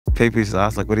people used to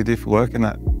ask, like, what do you do for work and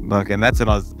that? Like, and that's when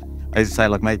I used to say,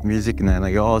 like, make music and that. And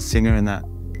they go, oh, singer and that.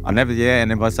 I never,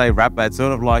 and if I say rap, it's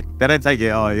sort of like, they don't take it,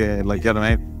 oh, yeah, like, you know what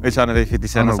I mean? We're trying to be 50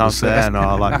 Cent or something, and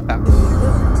like.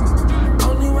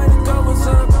 Only way to go is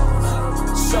up.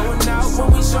 Showing out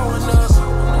when we showing up.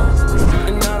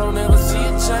 And I don't ever see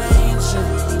it change.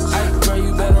 Hey, girl,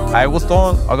 you better. Hey, what's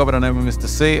going on? I go by the name of Mr.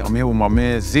 C. I'm here with my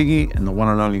man Ziggy and the one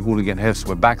and only Hooligan Hefs.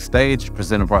 We're backstage,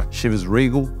 presented by Chivas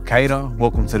Regal, CADA.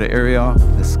 Welcome to the area.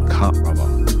 Let's cut, brother.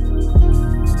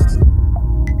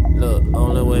 Look,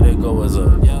 only way they go is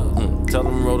up. Tell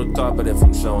them roll the carpet if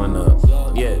I'm showing up.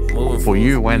 Yeah, moving For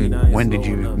you, when did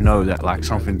you know that like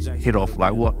something hit off?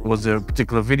 Like, what was there a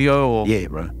particular video or? Yeah,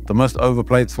 bro. The most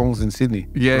overplayed songs in Sydney.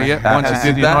 Yeah. Once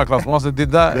you did that, once I did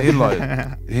that, it like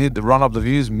hit the run up the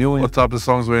views, million. What type of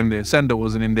songs were in there? Sender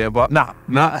wasn't in there, but nah.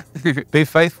 Be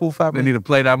faithful, fam. They need to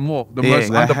play that more. The most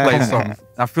underplayed song.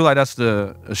 I feel like that's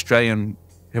the Australian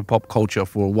hip-hop culture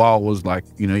for a while. Was like,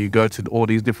 you know, you go to all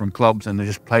these different clubs and they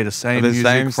just play the same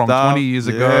music from 20 years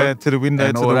ago. Yeah, to the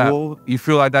window, to the wall. You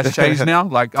feel like that's changed now?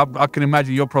 Like, I can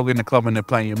imagine you're probably in the club and they're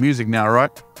playing your music now,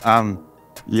 right?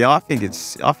 Yeah, I think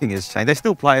it's changed. They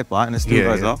still play it, but and it still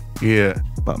goes off. Yeah.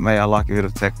 But me, I like a bit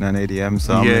of techno and EDM,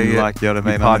 so I'm like, you know what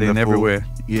I mean? Partying everywhere.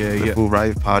 The full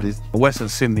rave parties. Western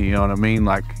Sydney, you know what I mean?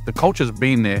 Like, the culture's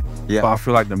been there, but I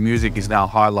feel like the music is now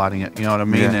highlighting it, you know what I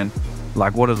mean? And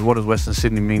like, what does Western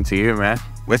Sydney mean to you, man?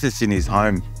 Western Sydney's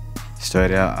home,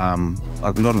 straight out.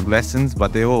 Like a lot of lessons,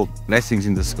 but they're all blessings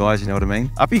in disguise, you know what I mean?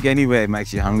 I think anywhere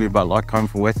makes you hungry, but like coming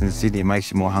from Western Sydney, it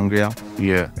makes you more hungrier.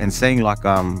 Yeah. And seeing like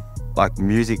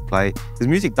music play, because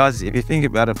music does, if you think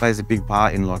about it, plays a big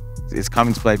part in like, it's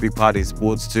coming to play a big part in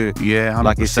sports too. Yeah, 100%.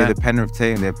 Like you see the Penrith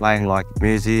team, they're playing like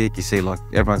music, you see like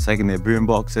everyone's taking their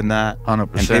boombox and that.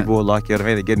 100%. And people are like, you know what I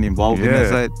mean, they're getting involved in it.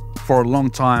 So for a long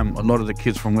time, a lot of the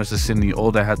kids from Western Sydney,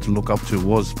 all they had to look up to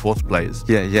was sports players.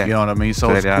 Yeah. You know what I mean? So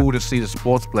it's cool to see the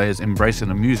sports players embracing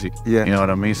the music. You know what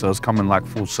I mean? So it's coming like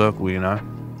full circle, you know?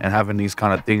 And having these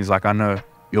kind of things, like I know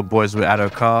your boys were at a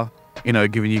car, you know,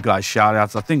 giving you guys shout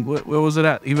outs. I think, where was it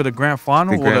at? Either the grand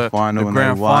final or the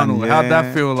grand final. How'd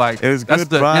that feel like? It was good, that's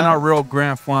the NRL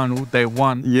grand final, they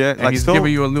won. Yeah. And like he's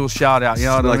giving you a little shout out, you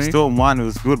know what I mean? Like Storm won, it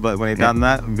was good, but when he done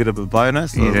that, a bit of a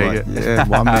bonus. Yeah,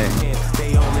 one man.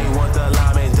 They only want the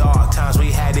lime and dark times,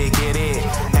 we had to get in.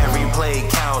 Every play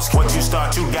counts, once you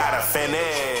start, you gotta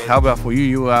finish. How about for you?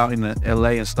 You were out in the LA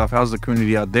and stuff. How's the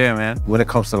community out there, man? When it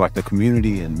comes to like the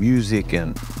community and music,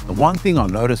 and the one thing I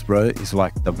noticed, bro, is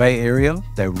like the Bay Area,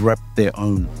 they rep their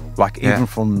own. Like even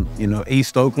from, you know,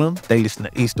 East Oakland, they listen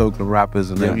to East Oakland rappers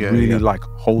and they really like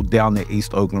hold down their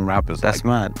East Oakland rappers. That's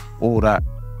mad. All that.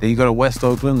 Then you go to West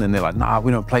Oakland and they're like, nah,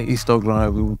 we don't play East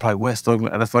Oakland, we play West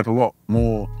Oakland. And that's like a lot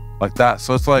more like that.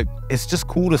 So it's like, it's just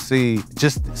cool to see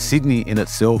just Sydney in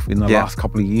itself in the last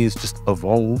couple of years just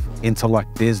evolve into like,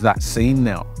 there's that scene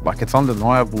now. Like, it's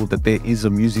undeniable that there is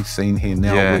a music scene here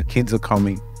now where kids are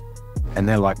coming and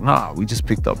they're like, nah, we just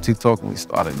picked up TikTok and we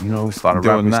started, you know, we started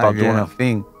rapping, we started doing our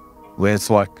thing. Where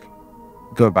it's like,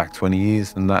 go back 20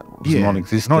 years and that was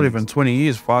non-existent. Not even 20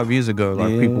 years, 5 years ago,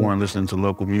 like people weren't listening to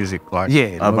local music. Like, like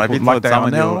they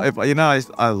are now. You know,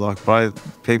 I like, bro,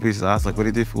 people used to ask, like, what do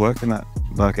you do for work and that?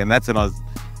 Like, and that's when I used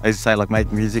to say, like,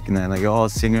 make music and that. And they go, oh,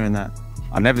 singer and that.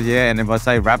 I never, and if I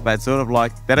say rap, it's sort of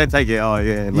like, they don't take it, oh, like,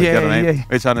 you know what I mean?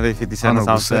 We're trying to be 50 Cent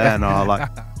or something, or like,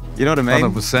 you know what I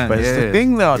mean? 100%, but it's the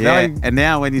thing though. And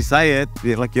now when you say it,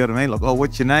 like, you know what I mean? Like, oh,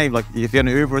 what's your name? Like, if you're on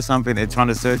Uber or something, they're trying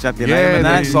to search up your name and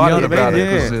that. They're excited about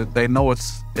it because they know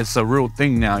it's a real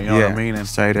thing now, you know what I mean? And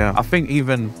straight out. I think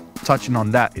even touching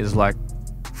on that is like,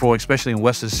 for especially in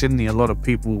Western Sydney, a lot of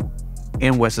people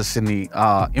in Western Sydney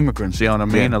are immigrants, you know what I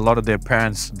mean? A lot of their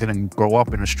parents didn't grow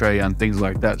up in Australia and things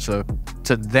like that. So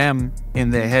to them,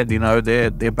 in their head, you know, they're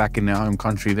back in their home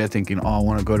country. They're thinking, oh, I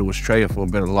want to go to Australia for a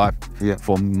better life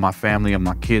for my family and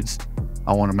my kids.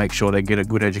 I want to make sure they get a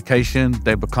good education.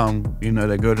 They become, you know,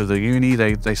 they go to the uni,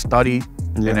 they study,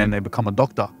 and then they become a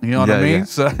doctor. You know what I mean?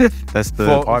 So that's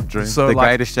the pipe dream. So the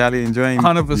great Australian dream.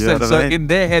 100%. So in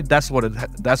their head, that's what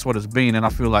it's been. And I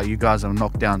feel like you guys have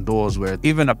knocked down doors where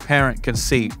even a parent can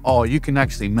see, oh, you can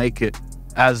actually make it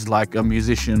as like a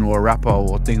musician or a rapper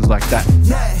or things like that.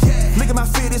 Look at my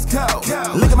fit, it's cold.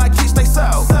 Look at my